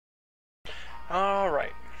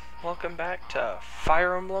Welcome back to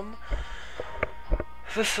Fire Emblem.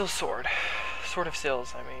 The Seal Sword. Sword of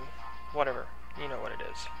Seals, I mean. Whatever. You know what it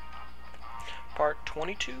is. Part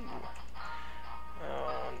 22.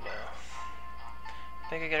 Oh no. I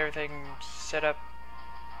think I got everything set up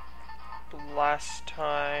last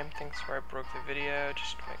time. I think that's where I broke the video.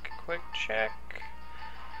 Just to make a quick check.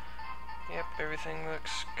 Yep, everything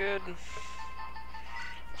looks good.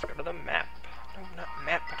 Let's go to the map. No, not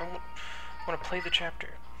map. I don't want to play the chapter.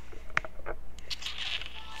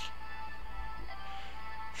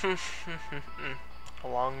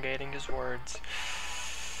 Elongating his words.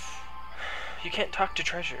 You can't talk to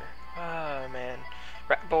treasure. Oh man.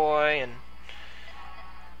 Rat boy and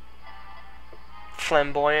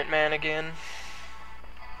flamboyant man again.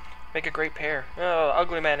 Make a great pair. Oh,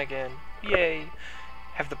 ugly man again. Yay.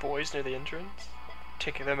 Have the boys near the entrance.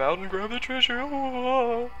 Taking them out and grab the treasure.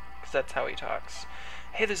 Oh. 'Cause that's how he talks.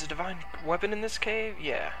 Hey, there's a divine weapon in this cave?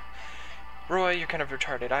 Yeah. Roy, you're kind of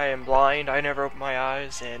retarded. I am blind, I never opened my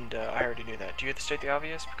eyes, and I already knew that. Do you have to state the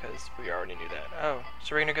obvious? Because we already knew that. Oh,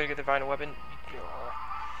 so we're gonna go get the divine weapon?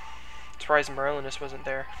 Surprised Merlinus wasn't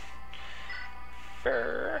there.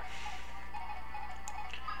 Fair.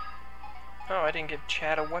 Oh, I didn't give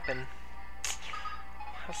Chad a weapon.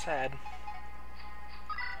 How sad.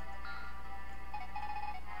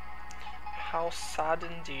 How sad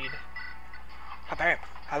indeed. Ha-bam!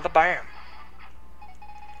 Ha-da-bam!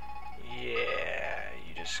 Yeah,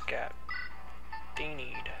 you just got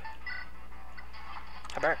Thany'd.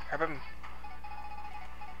 Ha-bam! Ha-bam!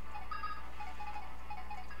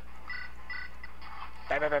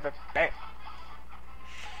 Bam, bam, bam, bam, bam!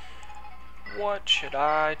 What should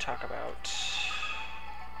I talk about?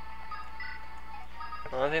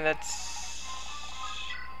 The only thing that's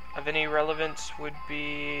of any relevance would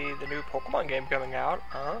be the new Pokemon game coming out.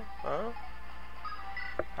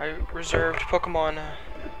 I reserved Pokemon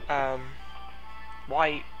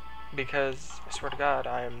White because I swear to God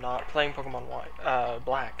I am not playing Pokemon White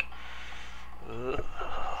Black. Ugh.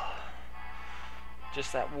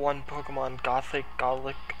 Just that one Pokemon Gothic.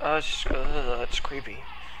 It's creepy.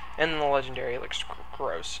 And the legendary looks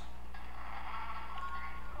gross.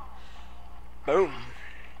 Boom.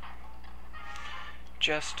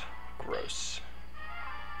 Just gross.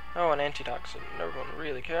 Oh, an antitoxin. Everyone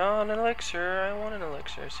really cares. Oh, an elixir. I want an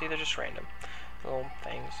elixir. See, they're just random little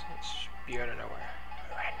things. It's be out of nowhere.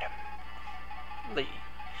 Randomly.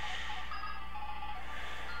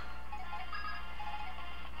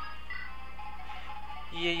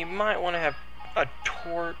 Yeah, you might want to have a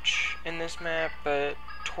torch in this map, but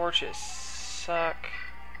torches suck.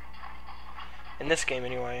 In this game,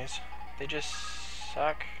 anyways. They just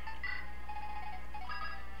suck.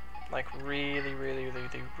 Like, really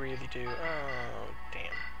do. Oh,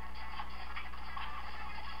 damn.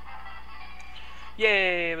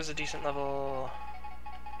 Yay, it was a decent level.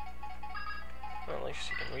 Well, at least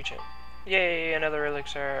you can reach it. Yay, another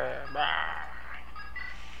elixir. Bah.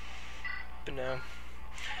 But no.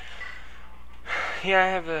 Yeah, I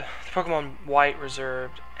have the Pokemon White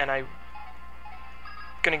reserved, and I'm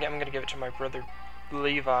gonna give it to my brother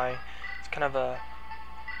Levi. It's kind of a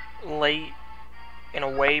late, in a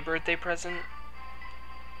way, birthday present.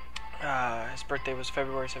 His birthday was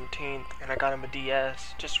February 17th, and I got him a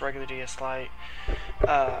DS, just a regular DS Lite,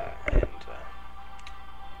 and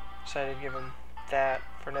decided to give him that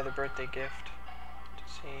for another birthday gift. To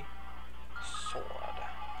see, sword.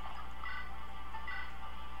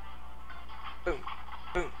 Boom,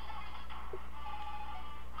 boom.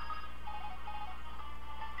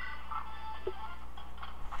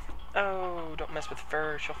 Oh, don't mess with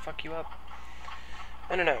fur, she'll fuck you up.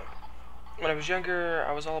 I don't know. When I was younger,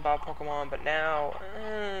 I was all about Pokemon, but now,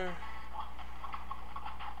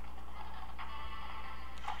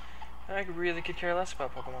 I really could care less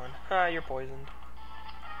about Pokemon. Ah, you're poisoned.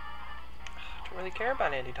 I don't really care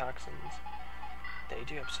about antitoxins. They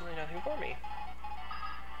do absolutely nothing for me.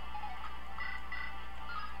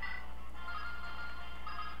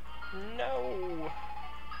 No.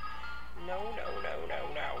 No.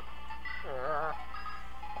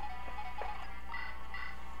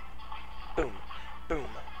 Boom. Boom.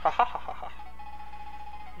 Ha ha ha ha ha.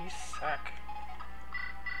 You suck.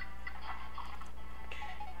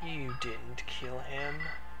 You didn't kill him.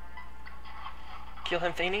 Kill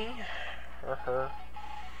him, Thany? Or her?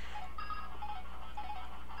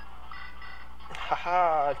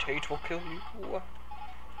 Haha, Tate will kill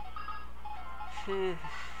you.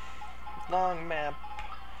 Long map.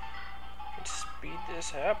 Let's speed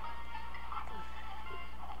this up.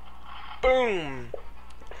 Boom!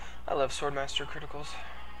 I love Swordmaster criticals.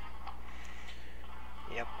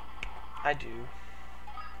 Yep, I do.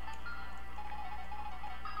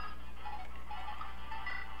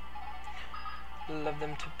 love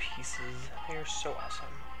them to pieces. They are so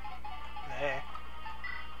awesome. Meh.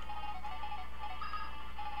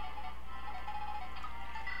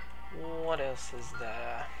 What else is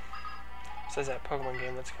there? It says that Pokemon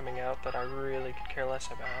game that's coming out that I really could care less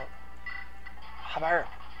about. Habam!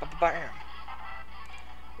 Bam!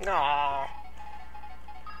 Aww!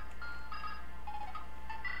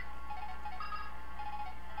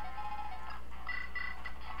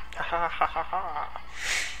 Ha ha ha ha ha!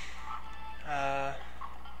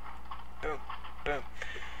 Boom. Boom.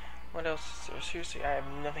 What else is there? Seriously, I have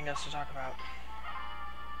nothing else to talk about.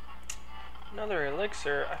 Another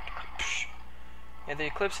elixir. Yeah, the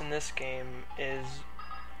eclipse in this game is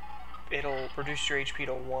it'll reduce your HP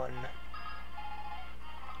to 1. In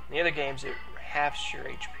the other games, it halves your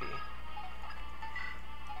HP.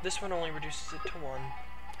 This one only reduces it to 1.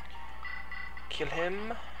 Kill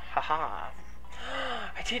him. Haha.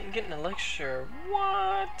 I didn't get an elixir.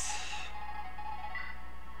 What?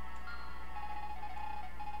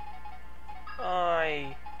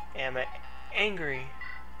 I am angry.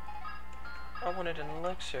 I wanted an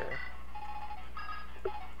elixir.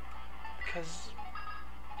 Because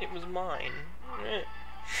it was mine.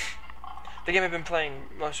 The game I've been playing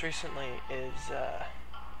most recently is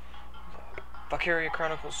Valkyria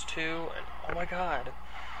Chronicles 2, and oh my god.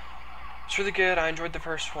 It's really good. I enjoyed the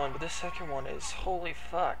first one, but this second one is holy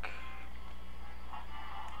fuck.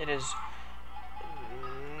 It is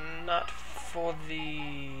not for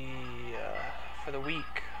the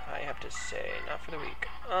weak, I have to say. Not for the weak.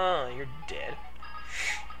 You're dead.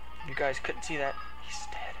 If you guys couldn't see that, he's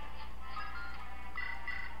dead.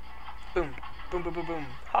 Boom. Boom, boom, boom, boom.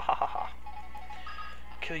 Ha ha ha ha.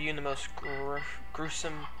 Kill you in the most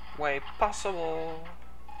gruesome way possible.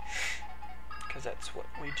 Because that's what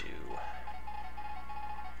we do.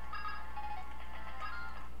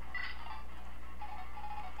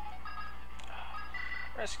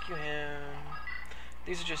 Rescue him.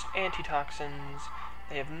 These are just antitoxins.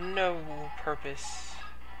 They have no purpose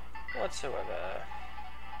whatsoever.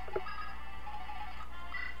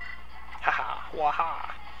 Haha,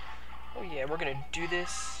 waha. Oh yeah, we're gonna do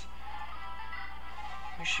this.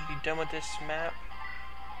 We should be done with this map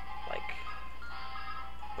like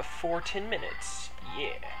before 10 minutes.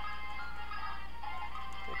 Yeah.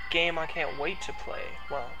 The game I can't wait to play,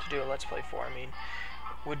 well, to do a Let's Play for, I mean,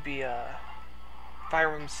 would be Fire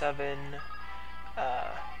Emblem 7,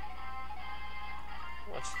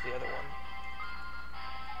 what's the other one?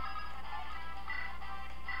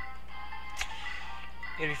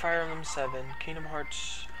 It'd be Fire Emblem 7, Kingdom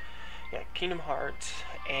Hearts, yeah, Kingdom Hearts,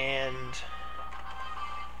 and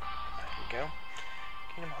there we go.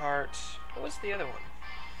 Kingdom Hearts, what was the other one?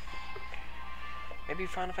 Maybe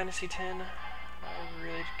Final Fantasy X? I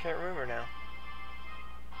really can't remember now.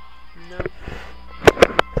 Nope.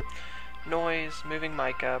 Noise, moving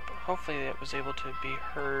mic up. Hopefully it was able to be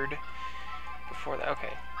heard before that.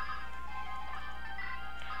 Okay.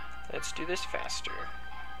 Let's do this faster.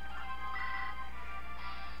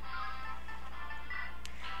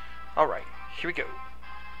 Alright, here we go.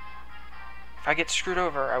 If I get screwed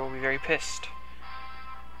over, I will be very pissed.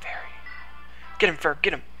 Very. Get him, Fur,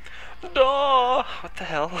 get him! Duh! What the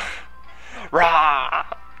hell? Rah!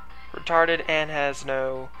 Retarded and has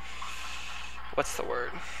no... what's the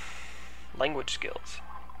word? Language skills.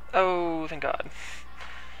 Oh, thank God.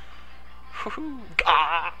 Woohoo!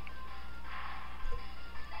 Ah!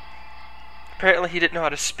 Apparently he didn't know how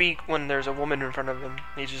to speak when there's a woman in front of him.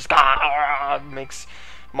 He just makes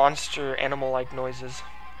monster animal-like noises.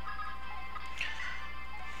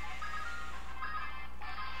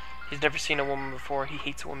 He's never seen a woman before. He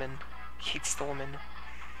hates women. He hates the woman.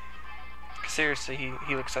 Seriously,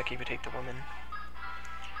 he looks like he would hate the woman.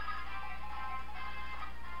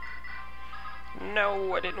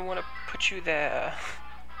 No, I didn't want to put you there.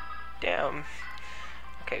 Damn.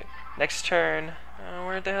 Okay, next turn.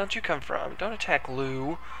 Where the hell did you come from? Don't attack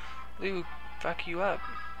Lou. Lou, fuck you up.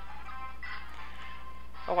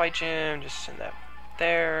 Oh, white gym, just send that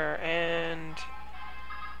there, and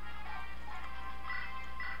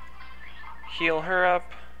heal her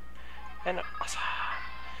up, and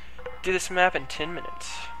do this map in 10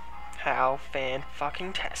 minutes. How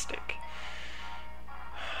fan-fucking-tastic.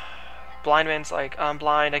 Blind man's like, I'm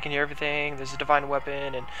blind, I can hear everything, there's a divine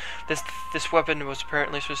weapon, and this weapon was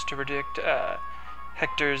apparently supposed to predict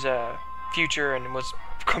Hector's future, and was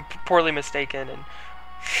poorly mistaken,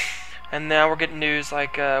 and now we're getting news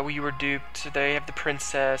like, we were duped, they have the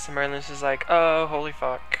princess, and Merlin's is like, oh, holy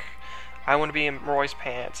fuck, I want to be in Roy's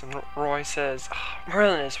pants, and Roy says, oh,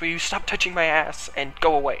 Merlin's, will you stop touching my ass, and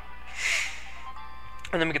go away.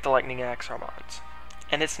 And then we get the lightning axe Armands.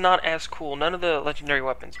 and it's not as cool. None of the legendary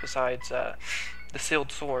weapons, besides the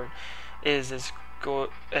sealed sword, is as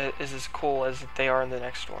cool as they are in the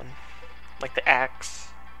next one. Like the axe,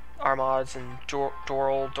 Armads, and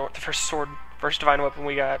Doral, the first divine weapon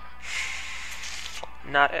we got.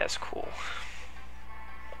 Not as cool.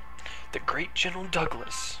 The Great General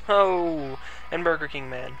Douglas. Oh, and Burger King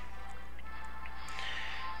Man.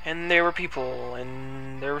 And there were people,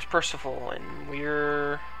 and there was Percival, and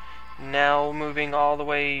we're now moving all the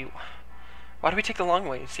way. Why do we take the long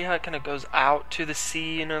way? See how it kind of goes out to the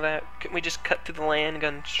sea and all that? Couldn't we just cut through the land and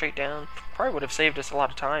gone straight down? Probably would have saved us a lot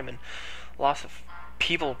of time and loss of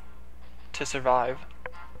people to survive.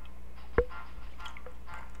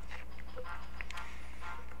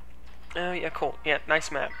 Oh yeah, cool. Yeah,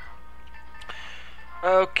 nice map.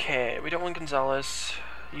 Okay, we don't want Gonzalez.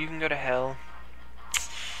 You can go to hell.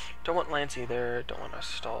 Don't want Lance either. Don't want to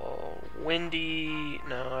stall. Wendy.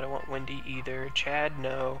 No, I don't want Wendy either. Chad,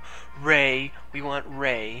 no. Ray. We want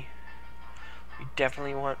Ray. We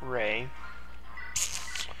definitely want Ray.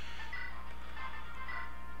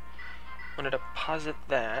 Want to deposit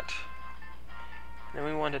that. Then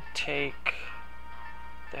we want to take...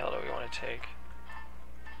 The hell do we want to take?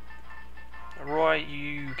 Roy,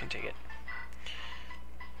 you can take it.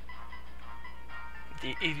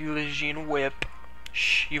 The Elysian Whip.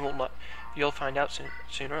 Shh, you will not. You'll find out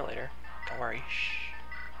sooner or later. Don't worry. Shh.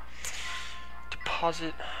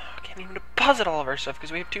 Deposit. I can't even deposit all of our stuff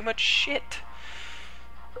because we have too much shit.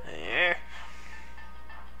 Yeah.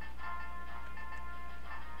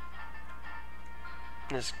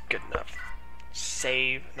 This is good enough.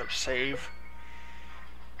 Save. No, save.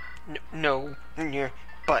 No, your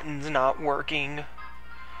button's not working.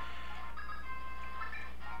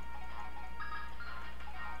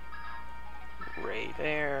 Right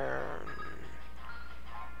there.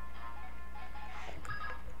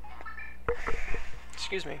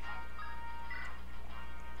 Excuse me.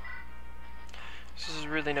 This is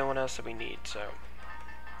really no one else that we need, so.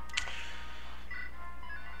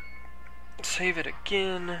 Save it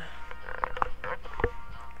again.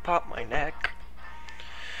 Pop my neck.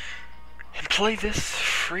 And play this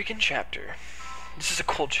freaking chapter. This is a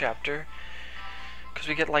cool chapter. Because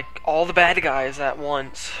we get like all the bad guys at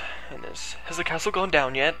once. And this. Has the castle gone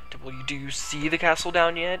down yet? Do you see the castle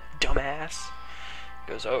down yet? Dumbass.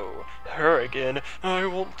 He goes, oh, her again. I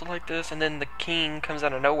won't like this. And then the king comes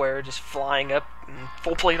out of nowhere, just flying up in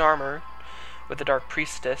full plate armor with the Dark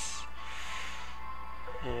Priestess.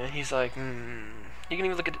 And he's like, You can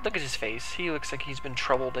even look at his face. He looks like he's been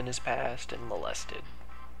troubled in his past and molested.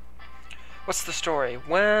 What's the story?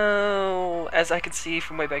 Well, as I can see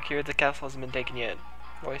from way back here, the castle hasn't been taken yet.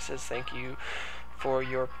 Roy says thank you for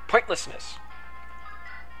your pointlessness.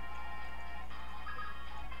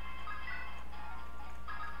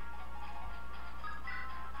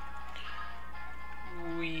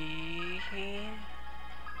 We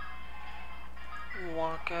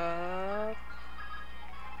walk up.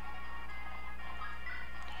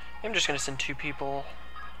 I'm just gonna send 2 people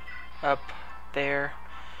up there.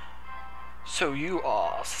 So you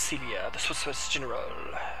are Cecilia, the Swiss general.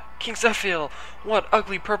 King Zephyr, what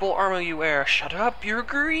ugly purple armor you wear. Shut up, you're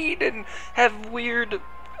green and have weird,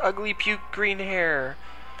 ugly puke green hair.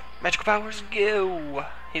 Magical powers, go.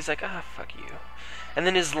 He's like, ah, fuck you. And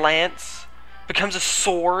then his lance becomes a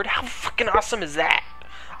sword. How fucking awesome is that?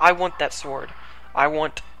 I want that sword. I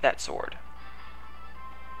want that sword.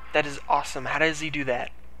 That is awesome. How does he do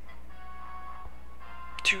that?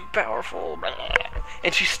 Too powerful.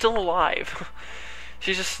 And she's still alive.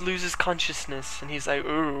 She just loses consciousness. And he's like,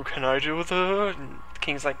 ooh, can I deal with her? And the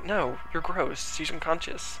king's like, no, you're gross. She's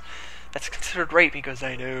unconscious. That's considered rape. He goes,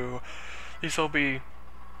 I know. This'll be...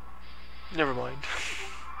 Never mind.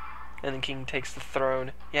 And the king takes the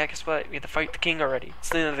throne. Yeah, guess what? We have to fight the king already. It's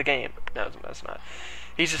the end of the game. No, that's not.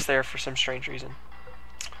 He's just there for some strange reason.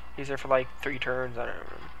 He's there for like 3 turns. I don't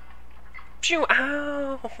know. Phew!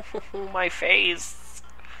 Ow! My face!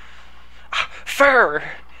 Ah, fur!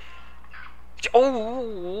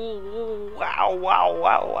 Oh! Wow, wow,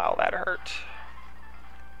 wow, wow. That hurt.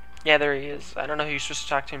 Yeah, there he is. I don't know who you're supposed to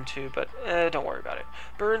talk to him to, but don't worry about it.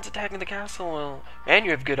 Burns attacking the castle. Well, man,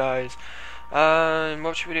 you have good eyes.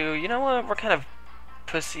 What should we do? You know what? We're kind of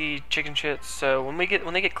pussy chicken shits. So when they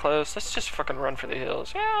get close, let's just fucking run for the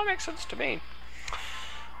hills. Yeah, that makes sense to me.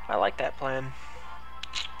 I like that plan.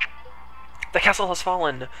 The castle has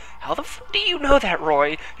fallen. How the fuck do you know that,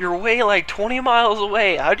 Roy? You're way like 20 miles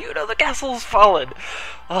away. How do you know the castle's fallen?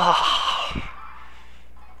 Ah,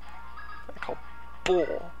 I call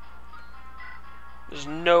bull. There's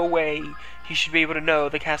no way he should be able to know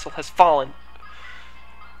the castle has fallen.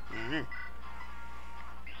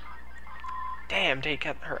 Damn, Tate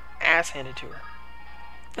got her ass handed to her.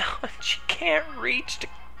 She can't reach to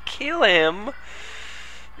kill him.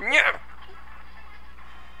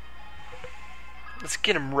 Let's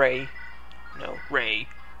get him, Ray. No, Ray.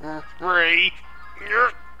 Ray.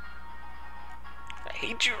 I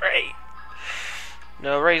hate you, Ray.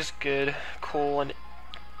 No, Ray's good, cool, and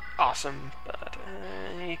awesome, but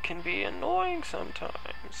he can be annoying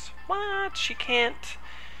sometimes. What? She can't.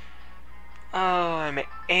 Oh, I'm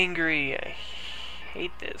angry. I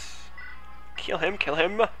hate this. Kill him, kill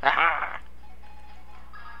him. Haha.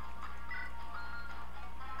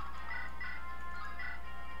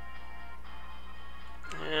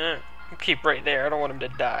 Keep right there. I don't want him to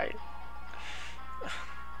die.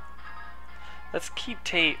 Let's keep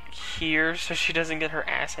Tate here so she doesn't get her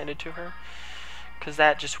ass handed to her. Because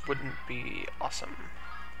that just wouldn't be awesome.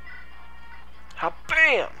 How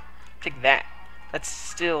bam! Take that. That's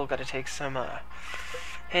still got to take some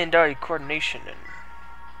hand-eye coordination, and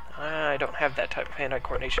I don't have that type of hand-eye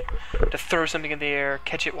coordination. To throw something in the air,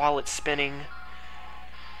 catch it while it's spinning,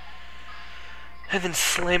 and then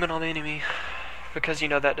slam it on the enemy. Because you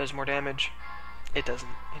know that does more damage. It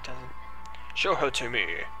doesn't. It doesn't. Show her to me.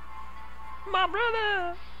 My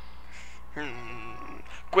brother!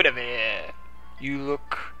 Guinevere, you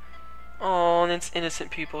look... Oh, and it's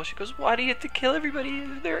innocent people. She goes, why do you have to kill everybody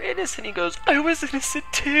if they're innocent? He goes, I was innocent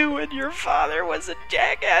too, and your father was a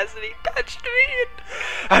jackass, and he touched me.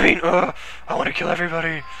 I want to kill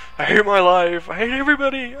everybody. I hate my life. I hate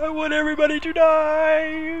everybody. I want everybody to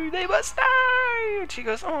die. They must die. And she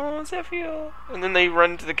goes, oh, Zephyr. And then they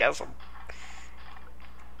run to the castle.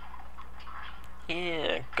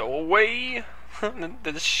 Yeah, go away.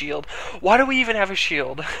 The shield. Why do we even have a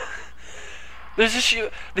shield? There's a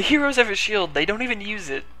shield. The heroes have a shield. They don't even use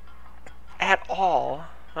it at all.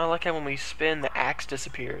 I like how when we spin, the axe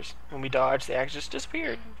disappears. When we dodge, the axe just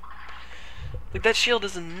disappeared. Like, that shield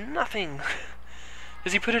is nothing.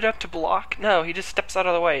 Does he put it up to block? No, he just steps out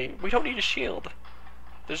of the way. We don't need a shield.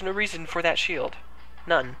 There's no reason for that shield.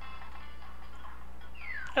 None.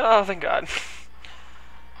 Oh, thank God.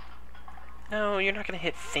 No, you're not gonna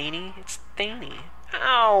hit Thany. It's Thany.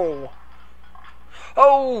 Ow!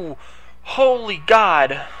 Oh! Holy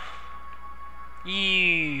God!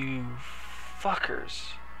 You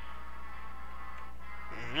fuckers.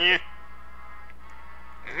 I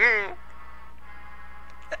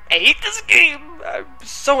hate this game! I'm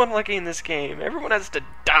so unlucky in this game. Everyone has to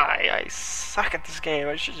die. I suck at this game.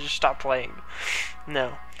 I should just stop playing.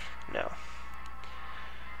 No. No.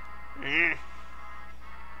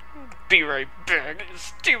 Be right back,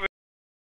 stupid.